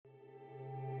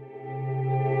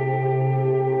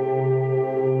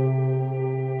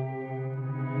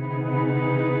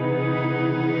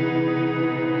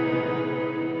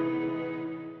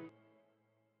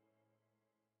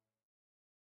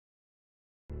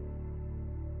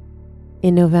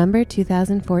In November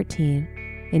 2014,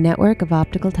 a network of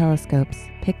optical telescopes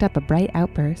picked up a bright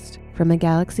outburst from a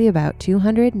galaxy about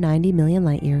 290 million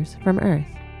light-years from Earth.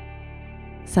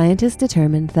 Scientists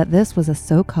determined that this was a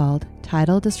so-called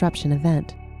tidal disruption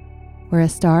event, where a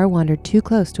star wandered too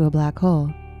close to a black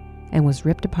hole and was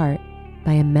ripped apart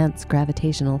by immense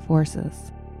gravitational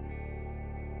forces.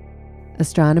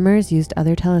 Astronomers used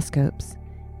other telescopes,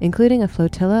 including a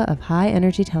flotilla of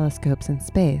high-energy telescopes in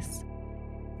space,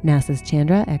 NASA's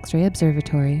Chandra X-ray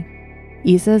Observatory,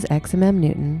 ESA's XMM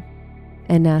Newton,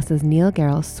 and NASA's Neil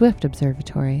Gehrels Swift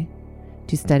Observatory,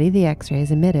 to study the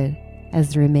X-rays emitted as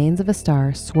the remains of a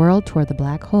star swirled toward the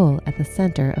black hole at the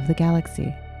center of the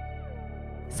galaxy.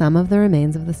 Some of the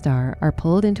remains of the star are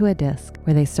pulled into a disk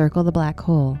where they circle the black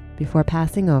hole before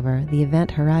passing over the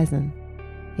event horizon,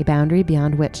 a boundary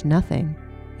beyond which nothing,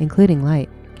 including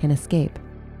light, can escape.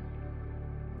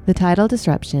 The tidal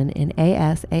disruption in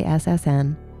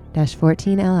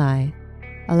ASASSN14-li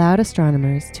allowed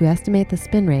astronomers to estimate the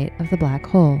spin rate of the black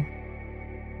hole.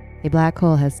 A black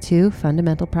hole has two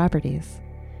fundamental properties: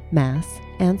 mass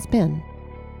and spin.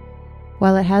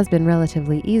 While it has been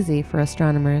relatively easy for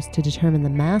astronomers to determine the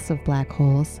mass of black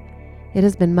holes, it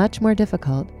has been much more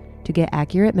difficult to get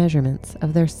accurate measurements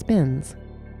of their spins.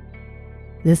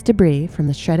 This debris from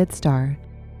the shredded star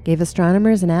gave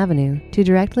astronomers an avenue to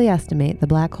directly estimate the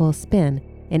black hole's spin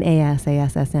in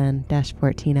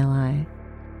ASASSN14-li.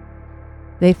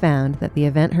 They found that the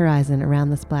event horizon around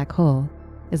this black hole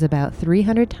is about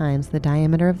 300 times the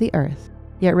diameter of the Earth,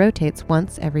 yet rotates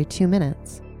once every 2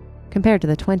 minutes, compared to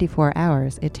the 24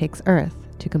 hours it takes Earth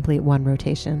to complete one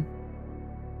rotation.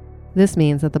 This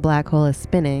means that the black hole is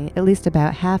spinning at least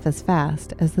about half as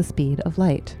fast as the speed of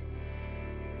light.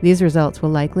 These results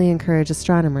will likely encourage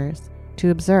astronomers to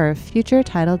observe future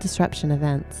tidal disruption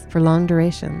events for long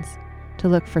durations to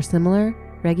look for similar,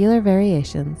 regular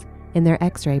variations in their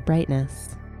X-ray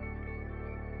brightness.